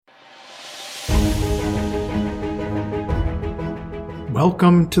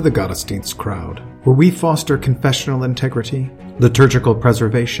Welcome to the Gottesdienst crowd, where we foster confessional integrity, liturgical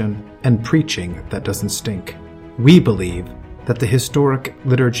preservation, and preaching that doesn't stink. We believe that the historic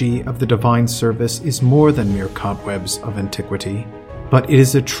liturgy of the divine service is more than mere cobwebs of antiquity, but it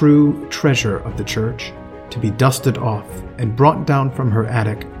is a true treasure of the Church to be dusted off and brought down from her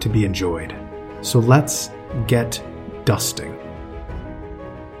attic to be enjoyed. So let's get dusting.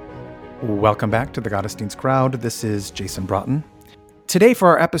 Welcome back to the Gottesdienst crowd. This is Jason Broughton. Today for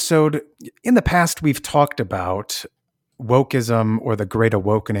our episode, in the past we've talked about wokeism or the Great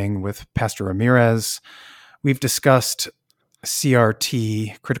Awakening with Pastor Ramirez. We've discussed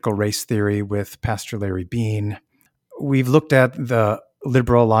CRT, critical race theory, with Pastor Larry Bean. We've looked at the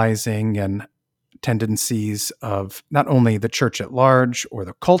liberalizing and tendencies of not only the church at large or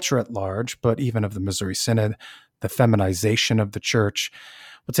the culture at large, but even of the Missouri Synod, the feminization of the church.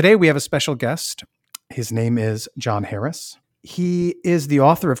 Well, today we have a special guest. His name is John Harris. He is the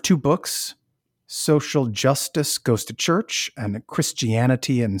author of two books, Social Justice Goes to Church and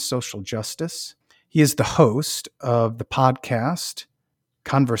Christianity and Social Justice. He is the host of the podcast,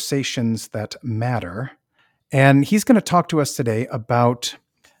 Conversations That Matter. And he's going to talk to us today about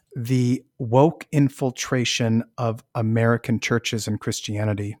the woke infiltration of American churches and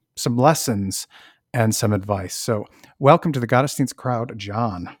Christianity, some lessons and some advice. So welcome to the Gottesdienst crowd,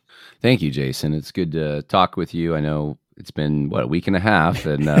 John. Thank you, Jason. It's good to talk with you. I know it's been, a week and a half,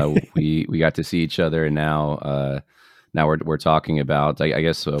 and we got to see each other, and now we're talking about, I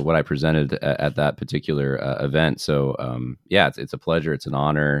guess, what I presented at that particular event. So, it's a pleasure. It's an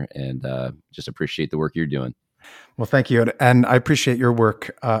honor, and just appreciate the work you're doing. Well, thank you. And I appreciate your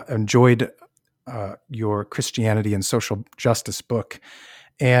work. Enjoyed your Christianity and Social Justice book.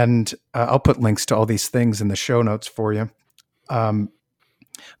 And I'll put links to all these things in the show notes for you.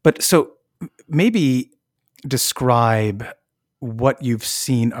 But so maybe describe what you've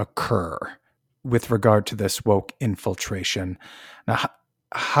seen occur with regard to this woke infiltration. Now,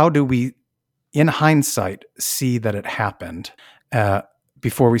 how do we, in hindsight, see that it happened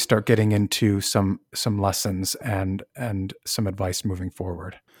before we start getting into some lessons and some advice moving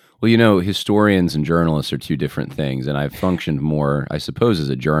forward? Well, historians and journalists are two different things, and I've functioned more, I suppose, as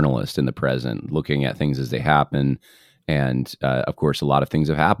a journalist in the present, looking at things as they happen. And, of course, a lot of things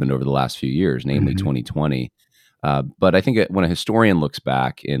have happened over the last few years, namely 2020. But I think when a historian looks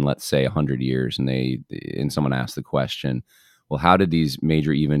back in, let's say, 100 years, and someone asks the question, well, how did these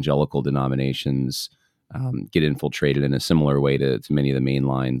major evangelical denominations get infiltrated in a similar way to many of the main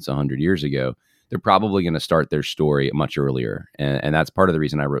lines 100 years ago? They're probably going to start their story much earlier. And that's part of the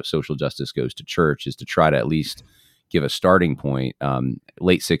reason I wrote Social Justice Goes to Church, is to try to at least give a starting point.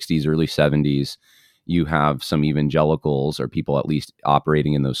 Late 60s, early 70s, you have some evangelicals, or people at least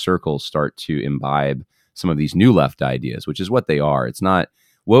operating in those circles, start to imbibe some of these new left ideas, which is what they are. It's not,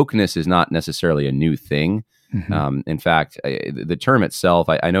 wokeness is not necessarily a new thing. Mm-hmm. In fact, the term itself,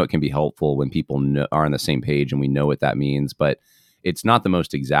 I know it can be helpful when people are on the same page and we know what that means, but it's not the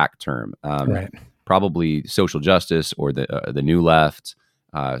most exact term. Right. Probably social justice or the new left,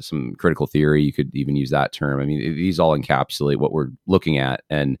 some critical theory, you could even use that term. I mean, these all encapsulate what we're looking at.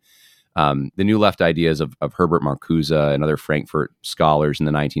 And the new left ideas of Herbert Marcuse and other Frankfurt scholars in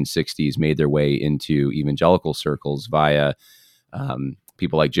the 1960s made their way into evangelical circles via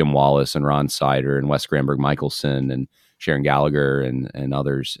people like Jim Wallace and Ron Sider and Wes Granberg Michelson and Sharon Gallagher and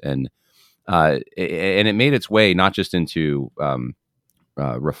others. And it made its way not just into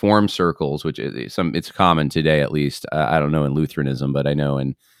reform circles, which it's common today, at least. I don't know in Lutheranism, but I know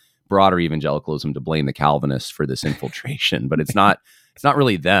in broader evangelicalism to blame the Calvinists for this infiltration. But it's not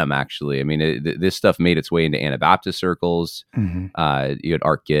really them, actually. I mean, this stuff made its way into Anabaptist circles. Mm-hmm. You had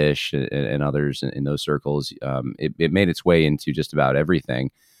Art Gish and others in those circles. It made its way into just about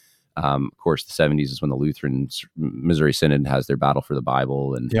everything. Of course, the 70s is when the Lutheran Missouri Synod has their battle for the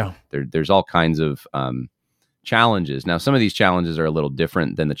Bible, and there's all kinds of challenges. Now, some of these challenges are a little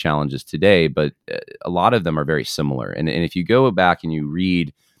different than the challenges today, but a lot of them are very similar. And if you go back and you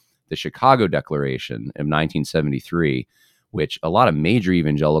read the Chicago Declaration of 1973, which a lot of major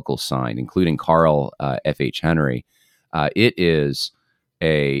evangelicals signed, including Carl F.H. Henry,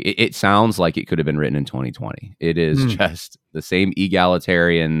 it sounds like it could have been written in 2020. It is just the same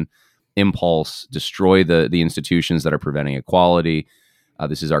egalitarian impulse, destroy the institutions that are preventing equality.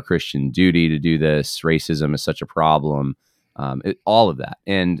 This is our Christian duty to do this. Racism is such a problem. All of that.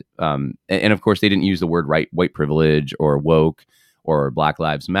 And of course, they didn't use the word white privilege or woke or Black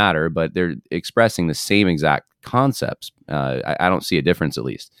Lives Matter, but they're expressing the same exact concepts. I don't see a difference, at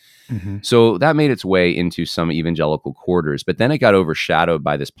least. Mm-hmm. So that made its way into some evangelical quarters, but then it got overshadowed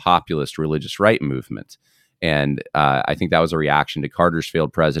by this populist religious right movement. And I think that was a reaction to Carter's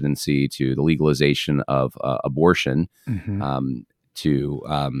failed presidency, to the legalization of abortion,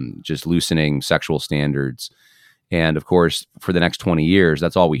 to just loosening sexual standards. And of course, for the next 20 years,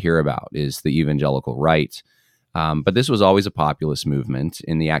 that's all we hear about is the evangelical right. But this was always a populist movement.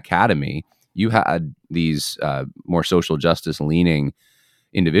 In the academy, you had these more social justice leaning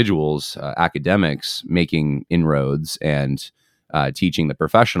individuals, academics, making inroads and teaching the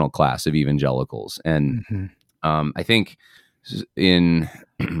professional class of evangelicals. And I think in,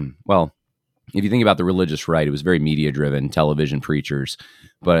 well, if you think about the religious right, it was very media driven, television preachers.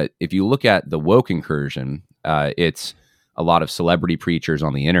 But if you look at the woke incursion, it's a lot of celebrity preachers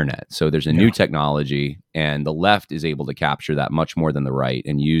on the internet. So there's a new technology, and the left is able to capture that much more than the right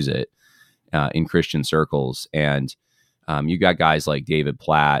and use it in Christian circles. And you got guys like David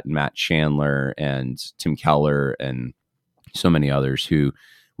Platt and Matt Chandler and Tim Keller and so many others who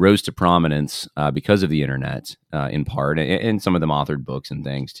rose to prominence because of the internet, in part, and some of them authored books and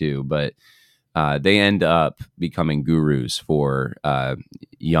things too. But they end up becoming gurus for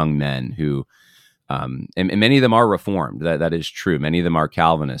young men who, and many of them are reformed. That is true. Many of them are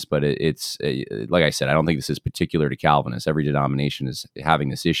Calvinists, but it's like I said, I don't think this is particular to Calvinists. Every denomination is having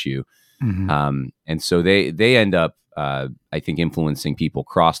this issue. And so they end up, I think, influencing people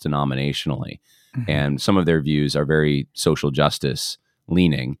cross-denominationally. And some of their views are very social justice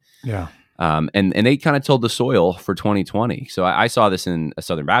leaning. And they kind of tilled the soil for 2020. So I saw this in a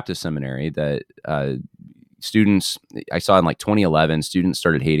Southern Baptist seminary that students, I saw in like 2011, students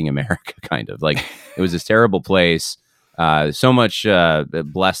started hating America, kind of. Like, it was this terrible place, so much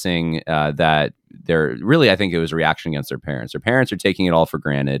blessing that they're really, I think it was a reaction against their parents. Their parents are taking it all for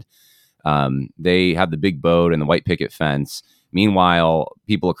granted. They have the big boat and the white picket fence. Meanwhile,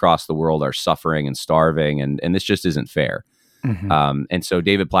 people across the world are suffering and starving, and this just isn't fair. And so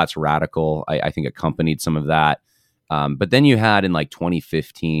David Platt's radical, I think, accompanied some of that. But then you had in like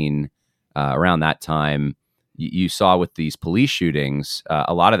 2015, around that time, you saw with these police shootings,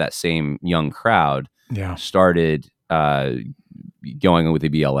 a lot of that same young crowd started going with the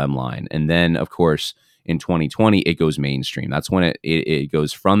BLM line. And then, of course, in 2020, it goes mainstream. That's when it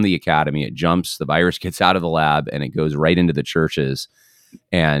goes from the academy, it jumps, the virus gets out of the lab, and it goes right into the churches.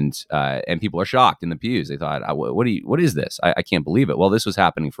 And people are shocked in the pews. They thought, what is this? I can't believe it. Well, this was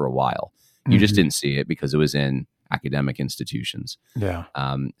happening for a while. You just didn't see it because it was in academic institutions.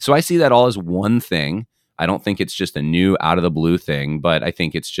 So I see that all as one thing. I don't think it's just a new out of the blue thing, but I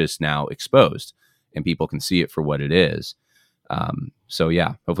think it's just now exposed and people can see it for what it is. So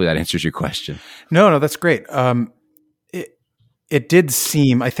yeah, hopefully that answers your question. No, that's great. It did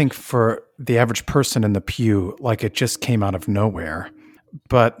seem, I think, for the average person in the pew, like it just came out of nowhere.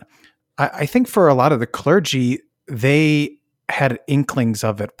 But I think for a lot of the clergy, they had inklings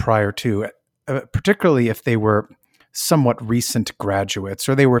of it prior to, particularly if they were somewhat recent graduates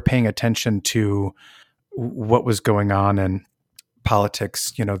or they were paying attention to what was going on in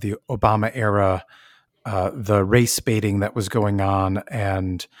politics, the Obama era, the race baiting that was going on,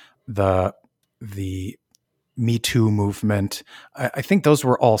 and the Me Too movement. I think those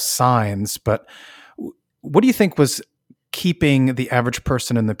were all signs, but what do you think was keeping the average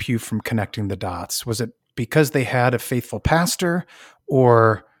person in the pew from connecting the dots? Was it because they had a faithful pastor,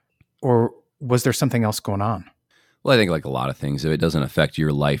 or was there something else going on? Well, I think like a lot of things, if it doesn't affect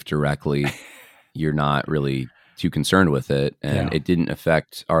your life directly, you're not really too concerned with it. And it didn't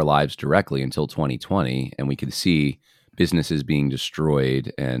affect our lives directly until 2020. And we could see businesses being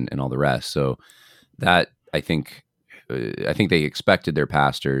destroyed and all the rest. So that, I think they expected their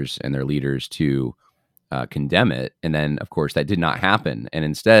pastors and their leaders to condemn it. And then, of course, that did not happen. And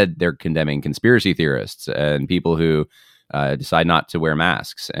instead, they're condemning conspiracy theorists and people who decide not to wear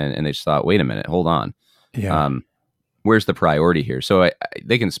masks. And they just thought, wait a minute, hold on. Where's the priority here? So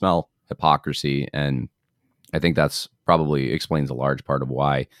they can smell hypocrisy. And I think that's probably explains a large part of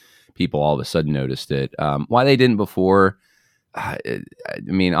why people all of a sudden noticed it. Why they didn't before, I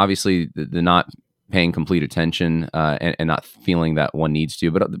mean, obviously, the not paying complete attention and not feeling that one needs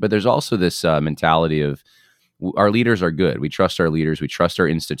to. But there's also this mentality of our leaders are good. We trust our leaders. We trust our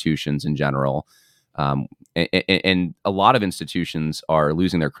institutions in general. And a lot of institutions are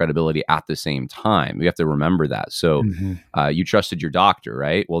losing their credibility at the same time. We have to remember that. So you trusted your doctor,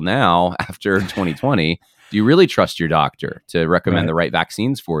 right? Well, now after 2020, do you really trust your doctor to recommend the right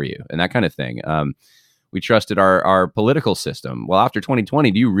vaccines for you and that kind of thing? We trusted our political system. Well, after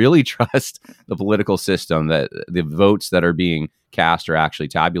 2020, do you really trust the political system that the votes that are being cast are actually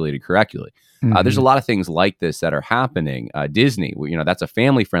tabulated correctly? There's a lot of things like this that are happening. Disney, that's a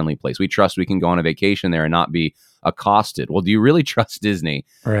family-friendly place. We trust we can go on a vacation there and not be accosted. Well, do you really trust Disney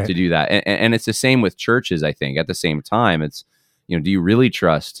to do that? And it's the same with churches, I think. At the same time, it's, do you really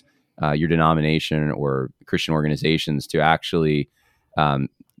trust your denomination or Christian organizations to actually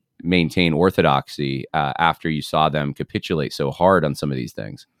maintain orthodoxy after you saw them capitulate so hard on some of these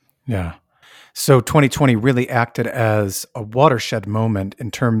things? Yeah. So 2020 really acted as a watershed moment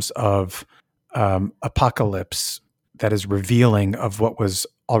in terms of apocalypse that is revealing of what was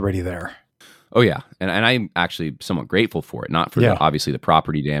already there. Oh, yeah. And I'm actually somewhat grateful for it, not for obviously the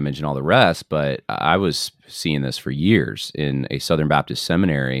property damage and all the rest, but I was seeing this for years in a Southern Baptist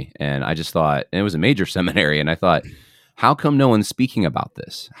seminary. And I just thought, and it was a major seminary, and I thought, how come no one's speaking about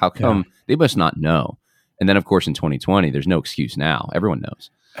this? How come they must not know? And then, of course, in 2020, there's no excuse now. Everyone knows.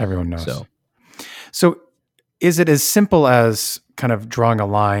 Everyone knows. So is it as simple as kind of drawing a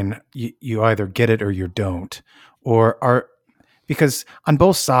line, you either get it or you don't? Because on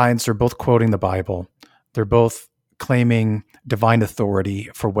both sides, they're both quoting the Bible. They're both claiming divine authority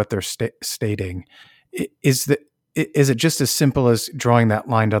for what they're stating. Is it just as simple as drawing that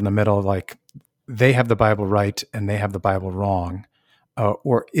line down the middle, like they have the Bible right and they have the Bible wrong?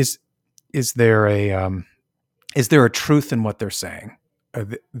 Or is there a truth in what they're saying?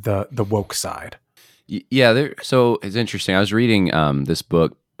 The woke side. Yeah, so it's interesting. I was reading this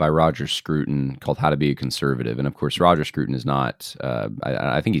book by Roger Scruton called How to Be a Conservative. And of course, Roger Scruton is not,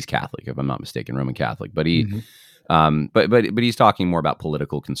 I think he's Catholic, if I'm not mistaken, Roman Catholic, but he, but he's talking more about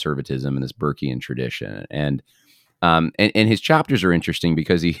political conservatism and this Burkean tradition. And his chapters are interesting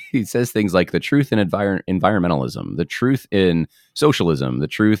because he says things like the truth in environmentalism, the truth in socialism, the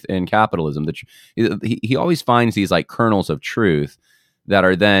truth in capitalism. He always finds these like kernels of truth that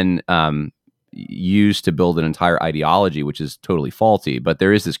are then used to build an entire ideology, which is totally faulty. But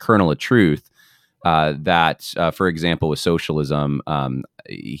there is this kernel of truth that, for example, with socialism,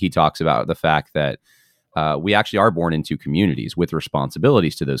 he talks about the fact that we actually are born into communities with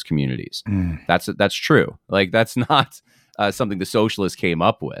responsibilities to those communities. That's true. Like that's not something the socialists came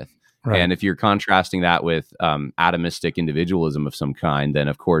up with. Right. And if you're contrasting that with atomistic individualism of some kind, then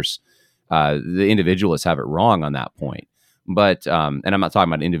of course the individualists have it wrong on that point. But and I'm not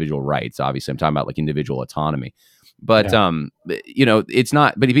talking about individual rights. Obviously, I'm talking about like individual autonomy. But it's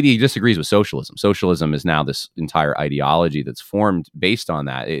not. But he disagrees with socialism. Socialism is now this entire ideology that's formed based on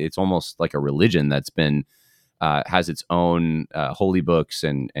that. It's almost like a religion that's been has its own holy books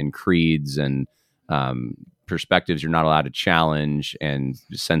and creeds and perspectives you're not allowed to challenge, and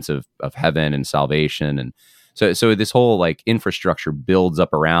sense of heaven and salvation. And so this whole like infrastructure builds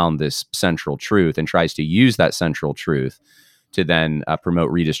up around this central truth and tries to use that central truth to then promote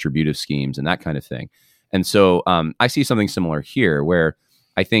redistributive schemes and that kind of thing. And so I see something similar here, where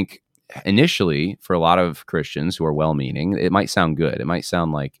I think initially for a lot of Christians who are well-meaning, it might sound good. It might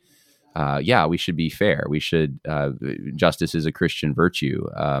sound like, we should be fair. We should, justice is a Christian virtue.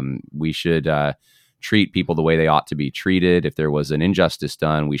 We should treat people the way they ought to be treated. If there was an injustice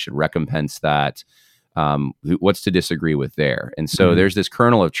done, we should recompense that. What's to disagree with there? And so there's this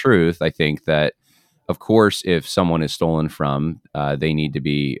kernel of truth, I think, that of course, if someone is stolen from, they need to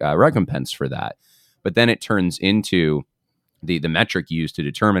be recompensed for that. But then it turns into the metric used to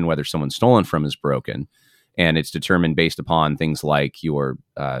determine whether someone's stolen from is broken. And it's determined based upon things like your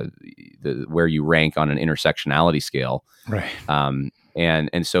where you rank on an intersectionality scale. Right.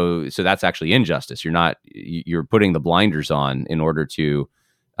 And so that's actually injustice. You're putting the blinders on in order to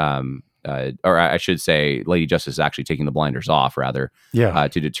or I should say, Lady Justice is actually taking the blinders off, rather, to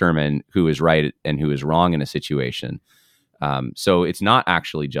determine who is right and who is wrong in a situation. So it's not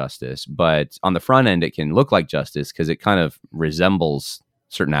actually justice, but on the front end, it can look like justice because it kind of resembles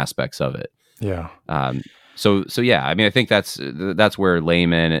certain aspects of it. Yeah. So yeah, I mean, I think that's where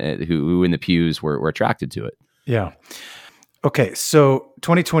laymen who in the pews were attracted to it. Yeah. Okay. So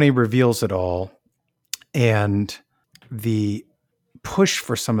 2020 reveals it all, and the push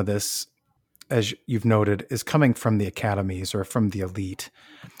for some of this, as you've noted, is coming from the academies or from the elite.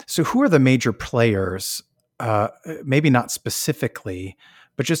 So who are the major players, maybe not specifically,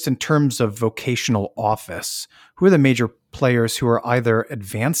 but just in terms of vocational office? Who are the major players who are either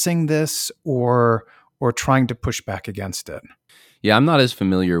advancing this or trying to push back against it? Yeah, I'm not as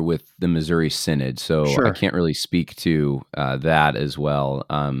familiar with the Missouri Synod, so Sure. I can't really speak to that as well.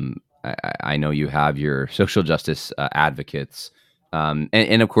 I know you have your social justice advocates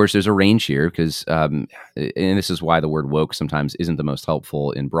And of course, there's a range here because, and this is why the word woke sometimes isn't the most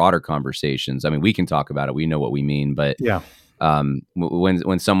helpful in broader conversations. I mean, we can talk about it; we know what we mean, but Yeah.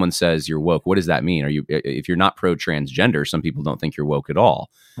 When someone says you're woke, what does that mean? If you're not pro transgender, some people don't think you're woke at all.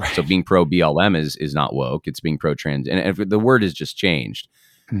 Right. So being pro BLM is not woke; it's being pro trans, and if the word has just changed.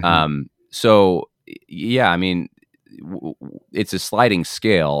 So yeah, I mean, it's a sliding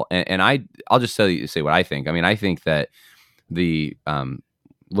scale, and I'll just say what I think. I mean, I think that the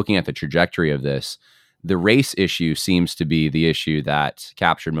looking at the trajectory of this, the race issue seems to be the issue that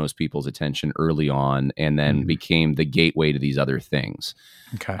captured most people's attention early on, and then became the gateway to these other things.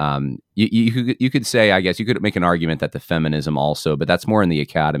 Okay. You could say, I guess, you could make an argument that the feminism also, but that's more in the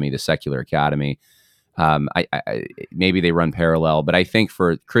academy, the secular academy. I maybe they run parallel, but I think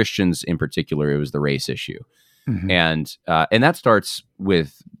for Christians in particular, it was the race issue, and that starts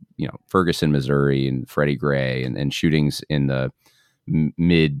with Ferguson, Missouri, and Freddie Gray, and shootings in the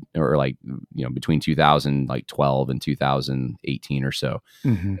mid or between 2012 and 2018 or so,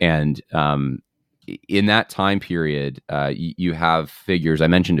 and in that time period, you have figures I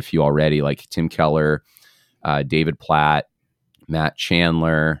mentioned a few already, like Tim Keller, David Platt, Matt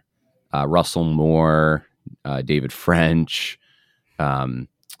Chandler, Russell Moore, David French. I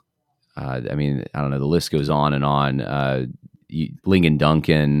mean, I don't know. The list goes on and on. Lincoln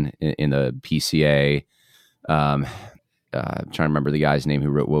Duncan in the PCA. I'm trying to remember the guy's name who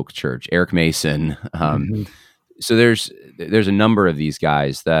wrote Woke Church. Eric Mason. So there's a number of these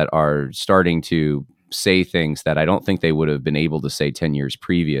guys that are starting to say things that I don't think they would have been able to say 10 years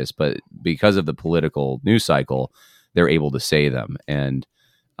previous, but because of the political news cycle, they're able to say them. And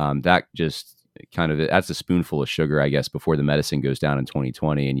that just that's a spoonful of sugar, I guess, before the medicine goes down in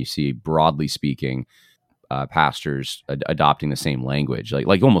 2020. And you see, broadly speaking, pastors adopting the same language,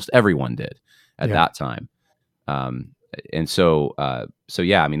 like almost everyone did at that time. And so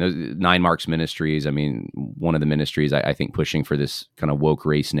yeah, I mean, those 9 Marks Ministries, I mean, one of the ministries I think pushing for this kind of woke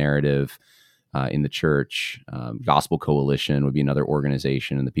race narrative in the church. Gospel Coalition would be another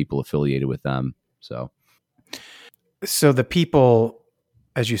organization, and the people affiliated with them. So the people,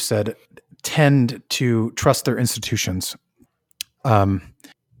 as you said, tend to trust their institutions.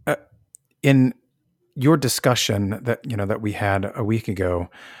 In your discussion that we had a week ago,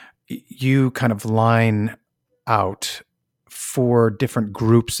 you kind of line out 4 different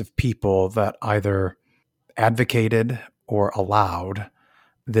groups of people that either advocated or allowed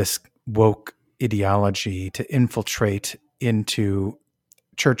this woke ideology to infiltrate into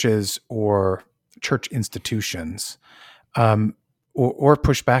churches or church institutions, or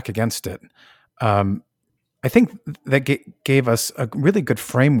push back against it. I think that gave us a really good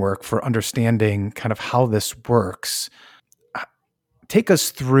framework for understanding kind of how this works. Take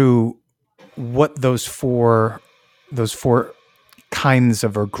us through what those four kinds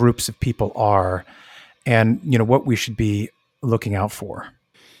of or groups of people are, and what we should be looking out for.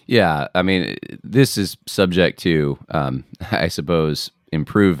 Yeah, I mean, this is subject to, I suppose,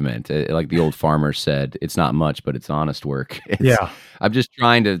 improvement. Like the old farmer said, it's not much, but it's honest work. I'm just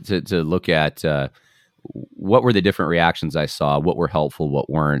trying to look at what were the different reactions I saw, what were helpful, what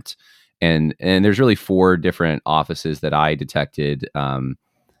weren't, and there's really 4 different offices that I detected.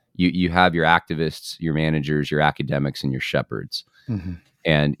 You have your activists, your managers, your academics, and your shepherds,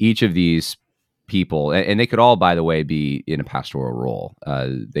 and each of these people, and they could all, by the way, be in a pastoral role.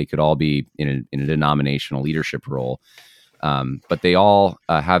 They could all be in a denominational leadership role, but they all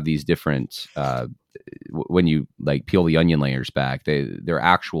have these different. When you peel the onion layers back, their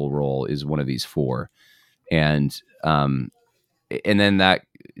actual role is one of these 4, and then that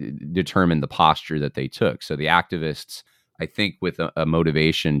determined the posture that they took. So the activists, I think, with a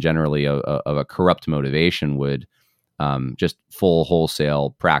motivation generally of a corrupt motivation, would just full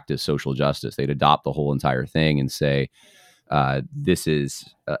wholesale practice social justice. They'd adopt the whole entire thing and say, this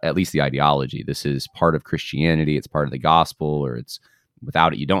is at least the ideology. This is part of Christianity. It's part of the gospel, or it's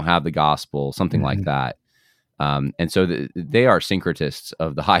without it, you don't have the gospel, something like that. And so they are syncretists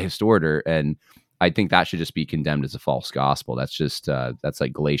of the highest order. And I think that should just be condemned as a false gospel. That's just, that's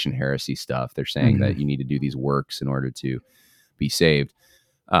like Galatian heresy stuff. They're saying that you need to do these works in order to be saved.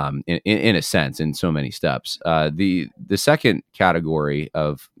 In a sense, in so many steps. The second category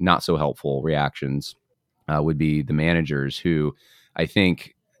of not so helpful reactions would be the managers, who I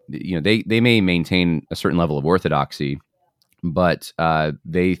think they may maintain a certain level of orthodoxy, but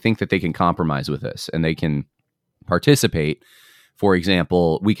they think that they can compromise with this and they can participate. For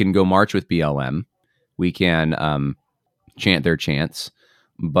example, we can go march with BLM, we can chant their chants,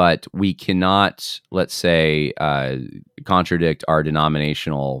 but we cannot, let's say, contradict our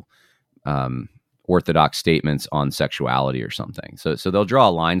denominational orthodox statements on sexuality or something. So they'll draw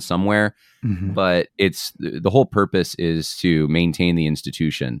a line somewhere, but it's the whole purpose is to maintain the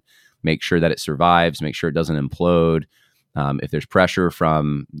institution, make sure that it survives, make sure it doesn't implode. If there's pressure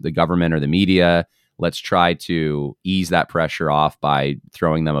from the government or the media, let's try to ease that pressure off by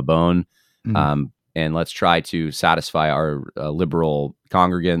throwing them a bone. And let's try to satisfy our liberal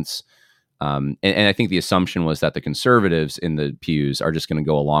congregants. And I think the assumption was that the conservatives in the pews are just going to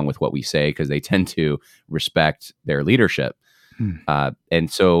go along with what we say because they tend to respect their leadership.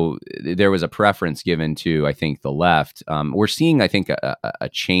 And so there was a preference given to, I think, the left. We're seeing, I think, a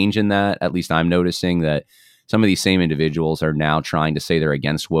change in that. At least I'm noticing that some of these same individuals are now trying to say they're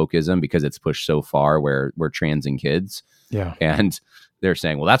against wokeism because it's pushed so far where we're transing kids. Yeah. And they're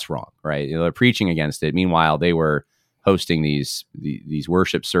saying, well, that's wrong, right? They're preaching against it. Meanwhile, they were hosting these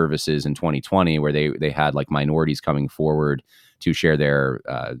worship services in 2020 where they had like minorities coming forward to share their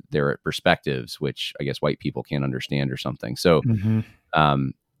perspectives, which I guess white people can't understand or something. So,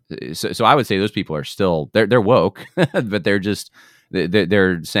 so I would say those people are still they're woke, but they're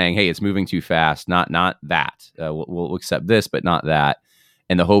saying, hey, it's moving too fast. Not that we'll accept this, but not that.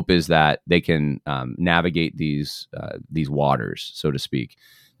 And the hope is that they can navigate these waters, so to speak,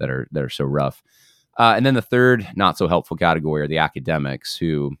 that are so rough. And then the third not so helpful category are the academics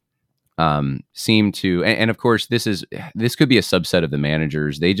who seem to, and of course this could be a subset of the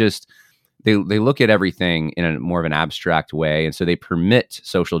managers. They look at everything in a more of an abstract way, and so they permit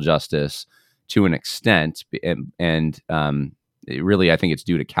social justice to an extent, and really I think it's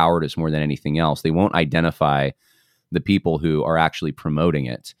due to cowardice more than anything else. They won't identify the people who are actually promoting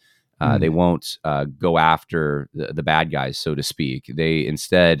it. They won't go after the bad guys, so to speak. They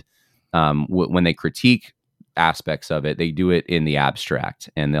instead, when they critique aspects of it, they do it in the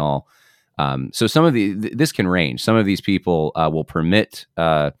abstract, and they'll. So some of this can range. Some of these people will permit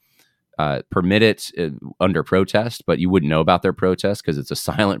it under protest, but you wouldn't know about their protest because it's a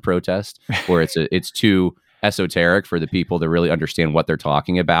silent protest, or it's too esoteric for the people to really understand what they're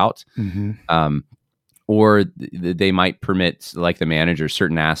talking about. Or they might permit, like the managers,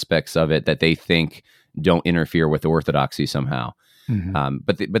 certain aspects of it that they think don't interfere with orthodoxy somehow.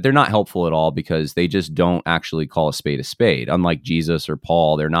 But they're not helpful at all because they just don't actually call a spade a spade. Unlike Jesus or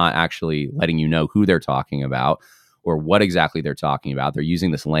Paul, they're not actually letting you know who they're talking about or what exactly they're talking about. They're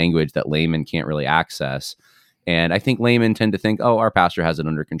using this language that laymen can't really access. And I think laymen tend to think, oh, our pastor has it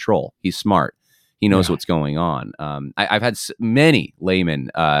under control. He's smart. He knows what's going on. I've had many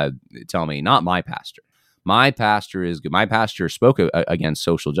laymen tell me, not my pastor. My pastor is good. My pastor spoke against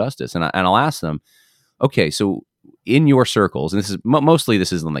social justice. And I'll ask them, okay, so in your circles, and this is mostly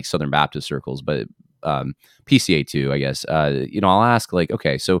in like Southern Baptist circles, but PCA too, I guess, I'll ask like,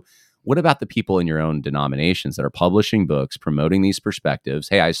 okay, so what about the people in your own denominations that are publishing books, promoting these perspectives?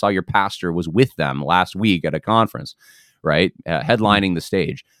 Hey, I saw your pastor was with them last week at a conference, right? Headlining the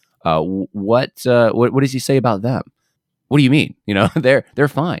stage. What does he say about them? What do you mean? They're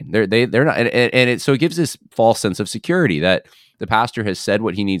fine. They're not. And so it gives this false sense of security that the pastor has said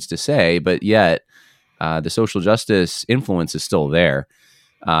what he needs to say, but yet the social justice influence is still there.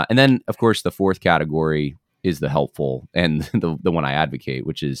 And then, of course, the fourth category is the helpful and the one I advocate,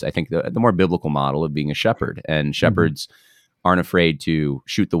 which is, I think, the more biblical model of being a shepherd. And shepherds aren't afraid to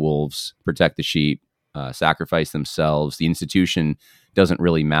shoot the wolves, protect the sheep, sacrifice themselves. The institution doesn't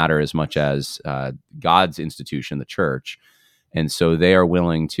really matter as much as God's institution, the church. And so they are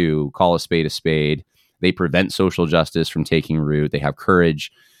willing to call a spade a spade. They prevent social justice from taking root. They have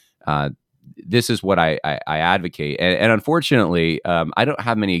courage. This is what I advocate. And unfortunately, I don't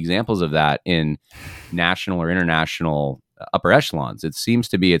have many examples of that in national or international upper echelons. It seems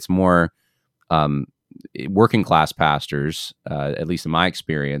to be it's more working class pastors, at least in my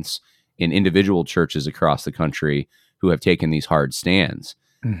experience, in individual churches across the country who have taken these hard stands.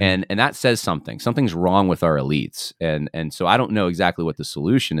 And that says something. Something's wrong with our elites. And so I don't know exactly what the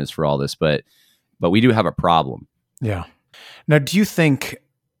solution is for all this, but we do have a problem. Yeah. Now, do you think,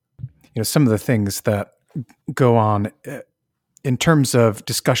 some of the things that go on in terms of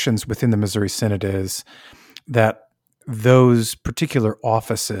discussions within the Missouri Synod is that those particular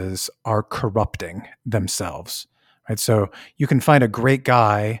offices are corrupting themselves, right? So you can find a great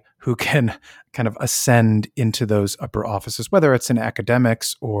guy who can kind of ascend into those upper offices, whether it's in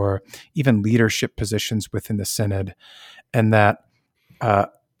academics or even leadership positions within the Synod, and that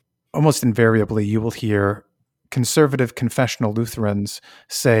almost invariably you will hear conservative confessional Lutherans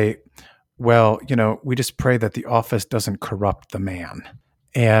say, well, we just pray that the office doesn't corrupt the man.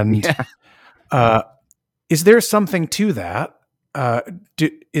 And is there something to that?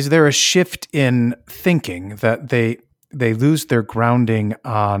 Is there a shift in thinking that they lose their grounding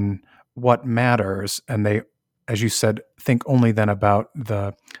on what matters, and they, as you said, think only then about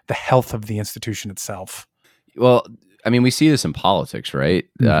the health of the institution itself. Well, I mean, we see this in politics, right?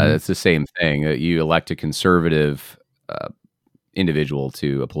 Mhm. It's the same thing. You elect a conservative individual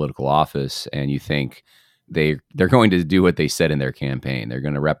to a political office, and you think they're going to do what they said in their campaign. They're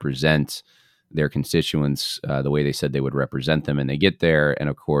going to represent their constituents the way they said they would represent them, and they get there, and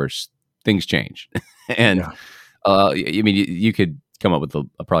of course, things change. And Yeah. I mean, you could come up with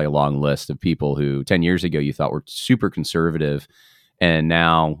probably a long list of people who 10 years ago you thought were super conservative, and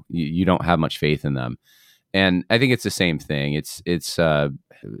now you don't have much faith in them. And I think it's the same thing.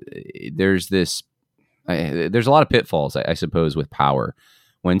 There's this there's a lot of pitfalls, I suppose, with power.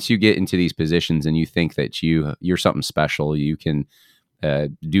 Once you get into these positions and you think that you're something special, you can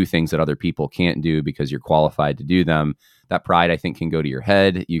do things that other people can't do because you're qualified to do them. That pride, I think, can go to your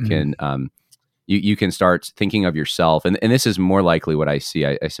head. You can you can start thinking of yourself, and this is more likely what I see.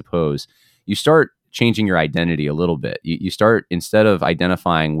 I suppose you start changing your identity a little bit. You start, instead of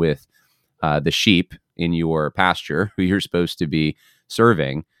identifying with the sheep in your pasture who you're supposed to be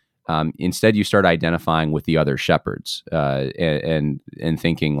serving, instead you start identifying with the other shepherds, and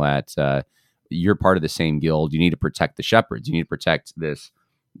thinking that you're part of the same guild. You need to protect the shepherds. You need to protect this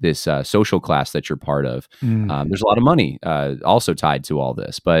social class that you're part of. There's a lot of money also tied to all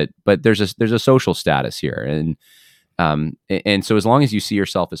this, but there's a social status here, and so as long as you see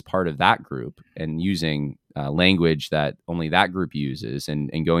yourself as part of that group and using language that only that group uses,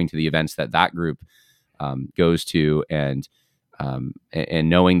 and going to the events that group goes to, and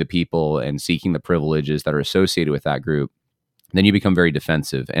knowing the people and seeking the privileges that are associated with that group, then you become very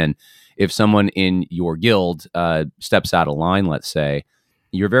defensive. And if someone in your guild steps out of line, let's say,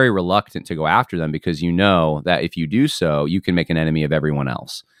 you're very reluctant to go after them, because you know that if you do so, you can make an enemy of everyone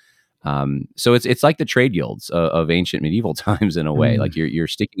else. So it's like the trade guilds of ancient medieval times in a way. Like you're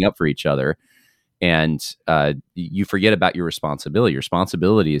sticking up for each other, and you forget about your responsibility. Your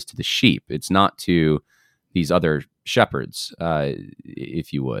responsibility is to the sheep. It's not to these other shepherds,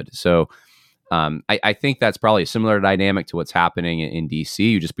 if you would. So I think that's probably a similar dynamic to what's happening in DC.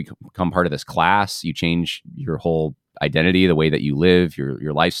 You just become part of this class. You change your whole identity, the way that you live,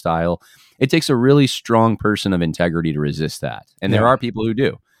 your lifestyle. It takes a really strong person of integrity to resist that. And there are people who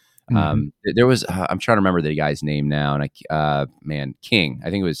do. There was, I'm trying to remember the guy's name now. And King, I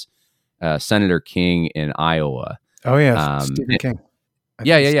think it was Senator King in Iowa. Oh yeah. Stephen King.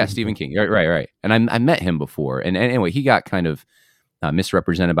 Yeah. Stephen King. Right. And I met him before. And anyway, he got kind of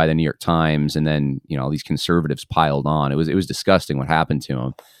misrepresented by the New York Times, and then all these conservatives piled on. It was disgusting what happened to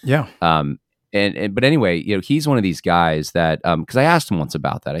him. Yeah. But anyway, he's one of these guys that because I asked him once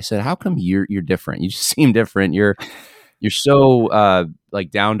about that. I said, "How come you're different? You just seem different. You're so like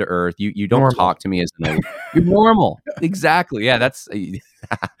down to earth. You don't Normal. talk to me as an old. You're normal. Exactly. Yeah, that's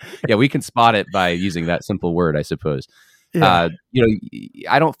yeah. We can spot it by using that simple word, I suppose. Yeah.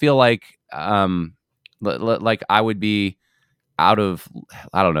 I don't feel like like I would be out of,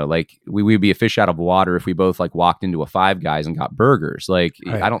 I don't know, like we'd be a fish out of water if we both like walked into a Five Guys and got burgers. Like,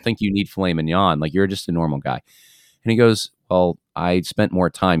 Right. I don't think you need filet mignon. Like, you're just a normal guy." And he goes, "Well, I spent more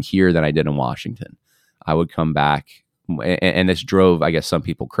time here than I did in Washington. I would come back." And this drove, I guess, some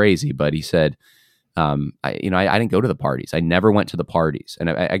people crazy, but he said, I didn't go to the parties. I never went to the parties. And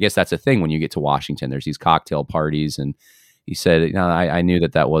I guess that's a thing when you get to Washington, there's these cocktail parties. And he said, I knew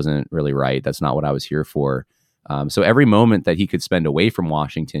that wasn't really right. That's not what I was here for. So every moment that he could spend away from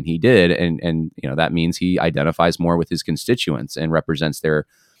Washington, he did. And that means he identifies more with his constituents and represents the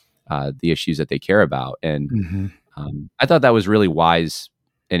issues that they care about. And I thought that was really wise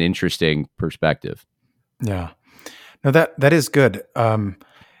and interesting perspective. Yeah. No, that is good.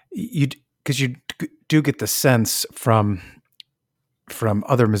 Because you do get the sense from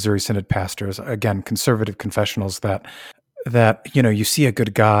other Missouri Synod pastors, again, conservative confessionals, that you see a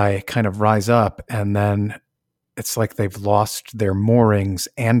good guy kind of rise up, and then it's like they've lost their moorings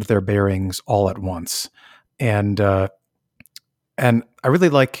and their bearings all at once. And I really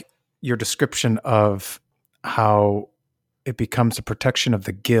like your description of how it becomes a protection of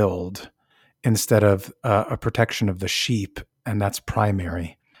the guild instead of a protection of the sheep, and that's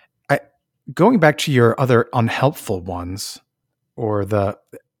primary. Going back to your other unhelpful ones, or the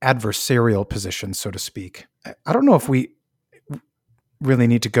adversarial positions, so to speak, I don't know if we really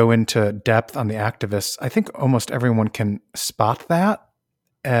need to go into depth on the activists. I think almost everyone can spot that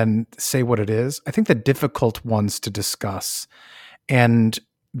and say what it is. I think the difficult ones to discuss and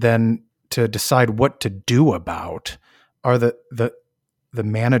then to decide what to do about are the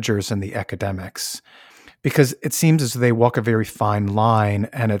managers and the academics, because it seems as though they walk a very fine line,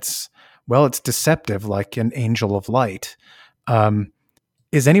 and it's deceptive, like an angel of light.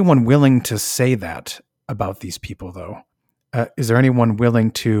 Is anyone willing to say that about these people, though? Is there anyone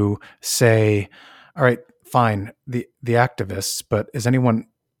willing to say, all right, fine, the activists, but is anyone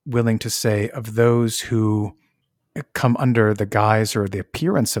willing to say of those who come under the guise or the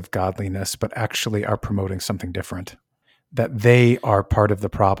appearance of godliness, but actually are promoting something different, that they are part of the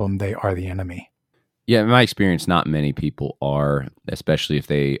problem, they are the enemy? Yeah, in my experience, not many people are, especially if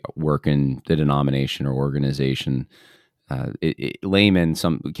they work in the denomination or organization. Laymen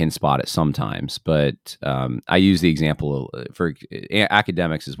can spot it sometimes, but I use the example for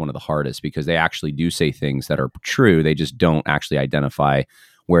academics is one of the hardest because they actually do say things that are true. They just don't actually identify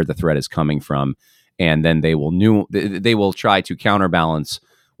where the threat is coming from, and then they will try to counterbalance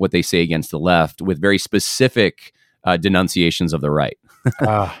what they say against the left with very specific denunciations of the right.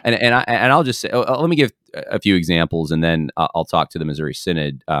 And I'll just say, let me give a few examples, and then I'll talk to the Missouri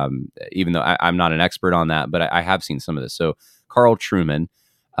Synod. Even though I'm not an expert on that, but I have seen some of this. So Carl Trueman,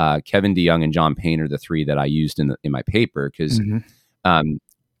 Kevin DeYoung, and John Payne are the three that I used in my paper because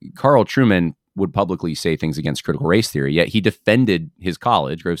Carl Trueman would publicly say things against critical race theory, yet he defended his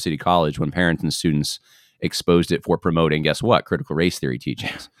college, Grove City College, when parents and students exposed it for promoting, guess what, critical race theory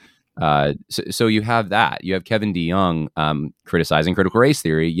teachings. So you have that. You have Kevin DeYoung criticizing critical race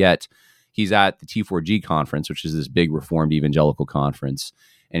theory, yet he's at the T4G conference, which is this big Reformed evangelical conference,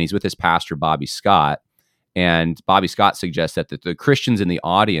 and he's with his pastor, Bobby Scott. And Bobby Scott suggests that the Christians in the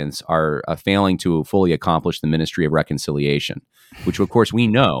audience are failing to fully accomplish the ministry of reconciliation, which, of course, we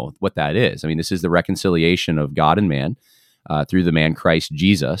know what that is. I mean, this is the reconciliation of God and man through the man Christ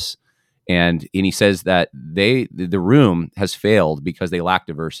Jesus. And he says that the room has failed because they lack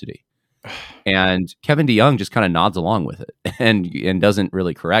diversity. And Kevin DeYoung just kind of nods along with it and doesn't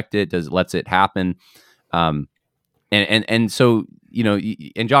really correct it, lets it happen. And so,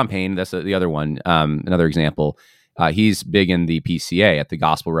 and John Payne, that's the other one, another example. He's big in the PCA at the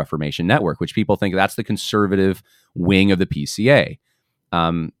Gospel Reformation Network, which people think that's the conservative wing of the PCA.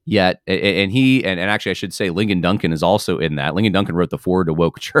 Yet, and actually I should say Lincoln Duncan is also in that. Lincoln Duncan wrote the Forward to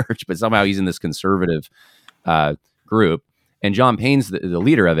Woke Church, but somehow he's in this conservative group. And John Payne's the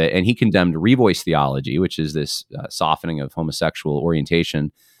leader of it, and he condemned revoice theology, which is this softening of homosexual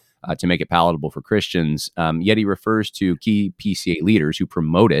orientation to make it palatable for Christians. Yet he refers to key PCA leaders who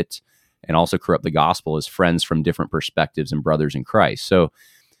promote it and also corrupt the gospel as friends from different perspectives and brothers in Christ. So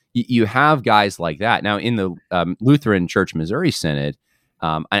you have guys like that. Now, in the Lutheran Church Missouri Synod,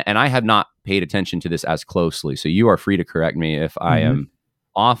 and I have not paid attention to this as closely, so you are free to correct me if I am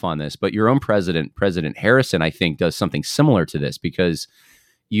off on this, but your own president, President Harrison, I think, does something similar to this, because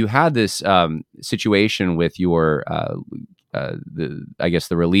you had this situation with your, I guess,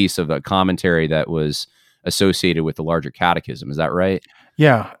 the release of a commentary that was associated with the larger catechism. Is that right?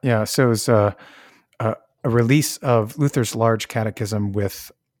 Yeah. So it was a release of Luther's large catechism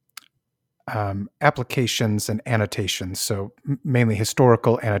with applications and annotations, so mainly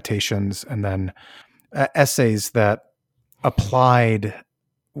historical annotations, and then essays that applied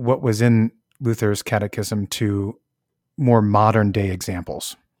what was in Luther's catechism to more modern day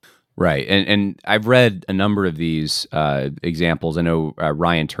examples. Right. And I've read a number of these examples. I know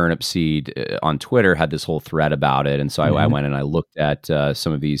Ryan Turnipseed on Twitter had this whole thread about it. And so I went and I looked at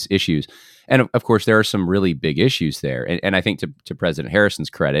some of these issues. And of course, there are some really big issues there. And I think to President Harrison's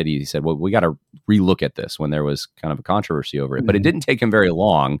credit, he said, well, we got to relook at this when there was kind of a controversy over it. But it didn't take him very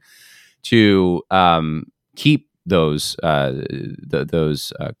long to keep those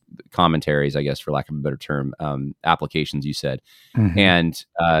commentaries, I guess, for lack of a better term, applications, you said, and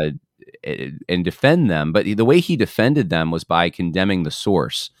defend them. But the way he defended them was by condemning the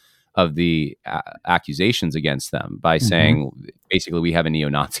source of the accusations against them, by saying, basically, we have a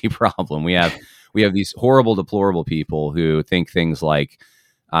neo-Nazi problem. We have these horrible, deplorable people who think things like,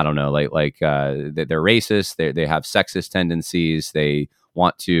 I don't know, like that they're racist, they have sexist tendencies, they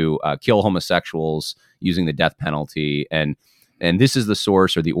want to kill homosexuals using the death penalty, and this is the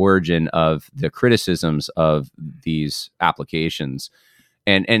source or the origin of the criticisms of these applications,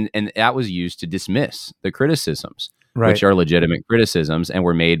 and that was used to dismiss the criticisms, which are legitimate criticisms and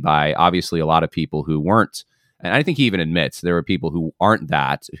were made by obviously a lot of people who weren't. And I think he even admits there are people who aren't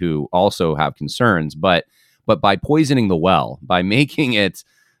that, who also have concerns, but by poisoning the well, by making it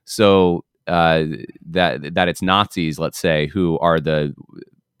so that it's Nazis, let's say, who are the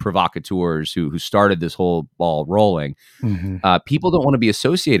provocateurs who started this whole ball rolling. People don't want to be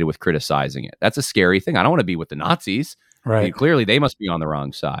associated with criticizing it. That's a scary thing. I don't want to be with the Nazis. Right. I mean, clearly, they must be on the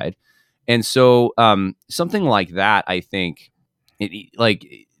wrong side. And so something like that, I think,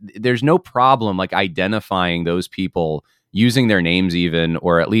 there's no problem like identifying those people, using their names even,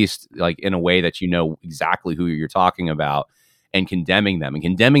 or at least like in a way that you know exactly who you're talking about, and condemning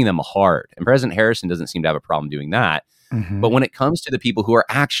them hard. And President Harrison doesn't seem to have a problem doing that. Mm-hmm. But when it comes to the people who are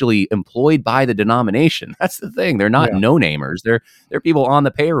actually employed by the denomination, that's the thing. They're not no-namers. They're people on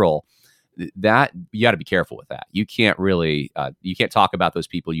the payroll. That you got to be careful with that. You can't really you can't talk about those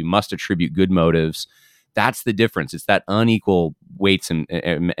people. You must attribute good motives. That's the difference. It's that unequal weights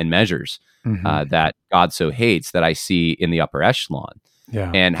and measures that God so hates that I see in the upper echelon.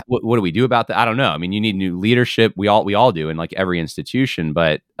 Yeah. And what do we do about that? I don't know. I mean, you need new leadership. We all do in like every institution,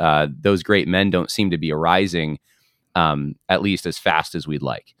 but those great men don't seem to be arising at least as fast as we'd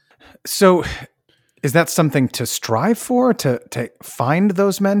like. So is that something to strive for, to find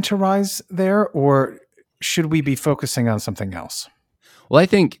those men to rise there, or should we be focusing on something else? Well, I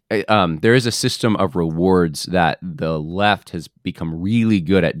think there is a system of rewards that the left has become really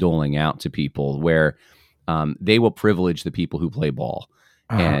good at doling out to people where they will privilege the people who play ball.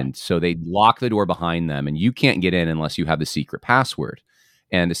 And so they lock the door behind them, and you can't get in unless you have the secret password.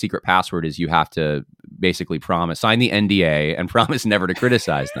 And the secret password is you have to basically sign the NDA and promise never to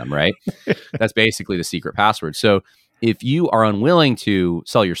criticize them, right? That's basically the secret password. So if you are unwilling to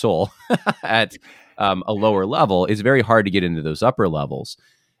sell your soul at a lower level, it's very hard to get into those upper levels.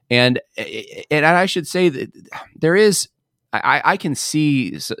 And I should say that there is, I can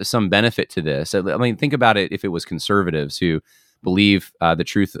see some benefit to this. I mean, think about it if it was conservatives who believe the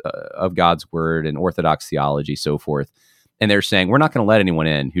truth of God's word and orthodox theology, so forth. And they're saying, we're not going to let anyone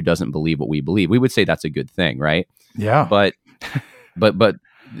in who doesn't believe what we believe. We would say that's a good thing, right? Yeah. But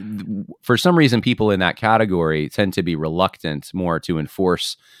for some reason, people in that category tend to be reluctant more to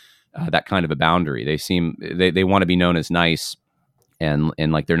enforce that kind of a boundary. They want to be known as nice and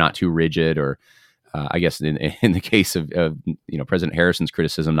like they're not too rigid, or I guess in the case of President Harrison's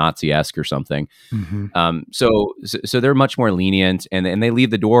criticism, Nazi-esque or something. So they're much more lenient, and they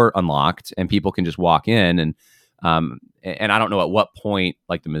leave the door unlocked, and people can just walk in. And I don't know at what point,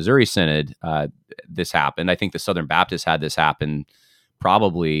 like the Missouri Synod, this happened. I think the Southern Baptists had this happen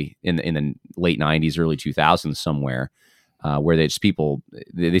probably in the late 90s, early 2000s somewhere, where they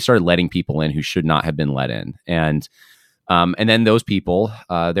started letting people in who should not have been let in. And then those people,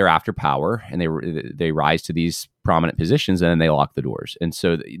 they're after power, and they rise to these prominent positions, and then they lock the doors. And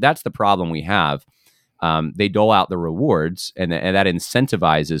so that's the problem we have. They dole out the rewards, and that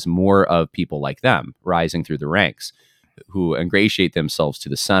incentivizes more of people like them rising through the ranks who ingratiate themselves to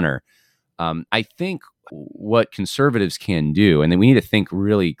the center. I think what conservatives can do, and then we need to think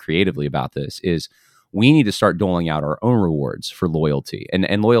really creatively about this, is we need to start doling out our own rewards for loyalty